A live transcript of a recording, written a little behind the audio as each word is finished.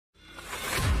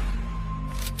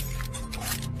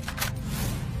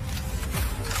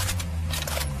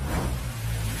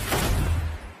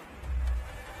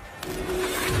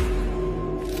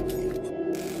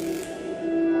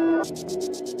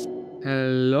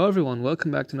Hello everyone,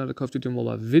 welcome back to another Call of Duty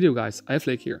Mobile video, guys.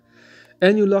 iFlake here.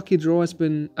 A new lucky draw has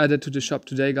been added to the shop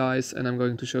today, guys, and I'm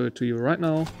going to show it to you right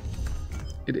now.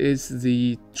 It is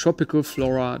the Tropical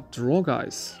Flora draw,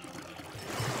 guys.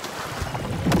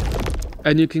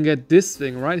 And you can get this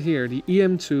thing right here, the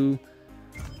EM2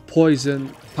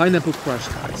 Poison Pineapple Crush,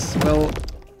 guys. Well,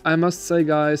 I must say,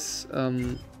 guys,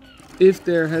 if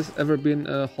there has ever been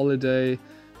a holiday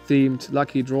themed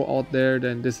lucky draw out there,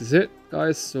 then this is it,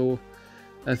 guys. So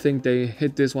I think they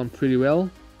hit this one pretty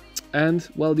well. And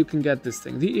well, you can get this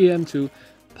thing, the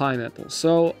EM2-PINEAPPLE.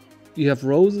 So you have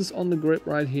roses on the grip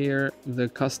right here, the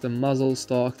custom muzzle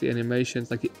stock, the animations,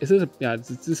 like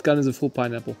this gun is a full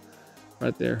pineapple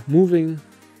right there. Moving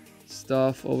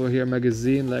stuff over here,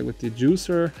 magazine like with the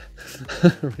juicer.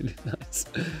 Really nice.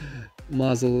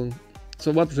 Muzzle.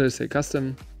 So what did I say?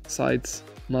 Custom sights,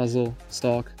 muzzle,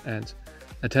 stock, and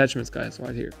attachments, guys,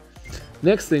 right here.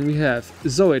 Next thing we have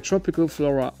Zoe, Tropical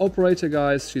Flora Operator,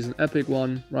 guys. She's an epic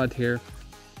one right here.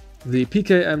 The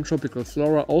PKM Tropical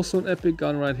Flora, also an epic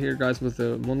gun right here, guys, with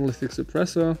the monolithic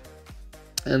suppressor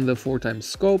and the 4x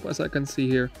scope, as I can see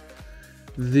here.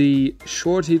 The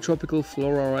Shorty Tropical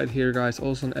Flora right here, guys,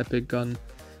 also an epic gun.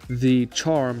 The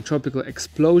Charm Tropical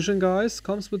Explosion, guys,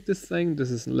 comes with this thing. This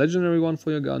is a legendary one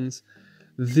for your guns.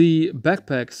 The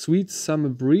Backpack Sweet Summer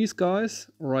Breeze, guys,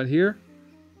 right here.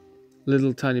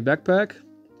 Little tiny backpack.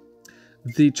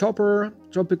 The Chopper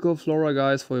Tropical Flora,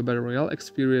 guys, for your Battle Royale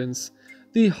experience.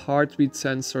 The Heartbeat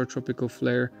Sensor Tropical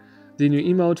Flare. The new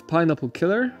emote Pineapple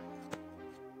Killer.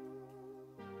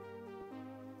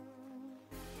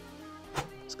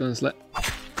 It's gonna slide.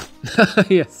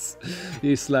 Yes,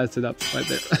 he slides it up right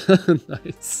there.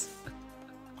 Nice.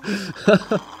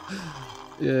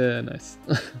 Yeah, nice.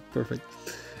 Perfect.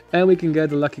 And we can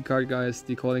get the lucky card, guys,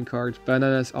 the calling card.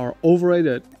 Bananas are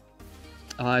overrated.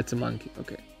 Ah, it's a monkey.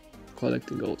 Okay.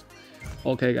 Collecting gold.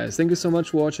 Okay, guys. Thank you so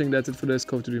much for watching. That's it for this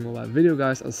Call of Duty Mobile video,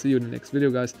 guys. I'll see you in the next video,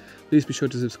 guys. Please be sure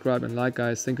to subscribe and like,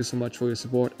 guys. Thank you so much for your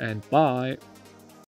support, and bye.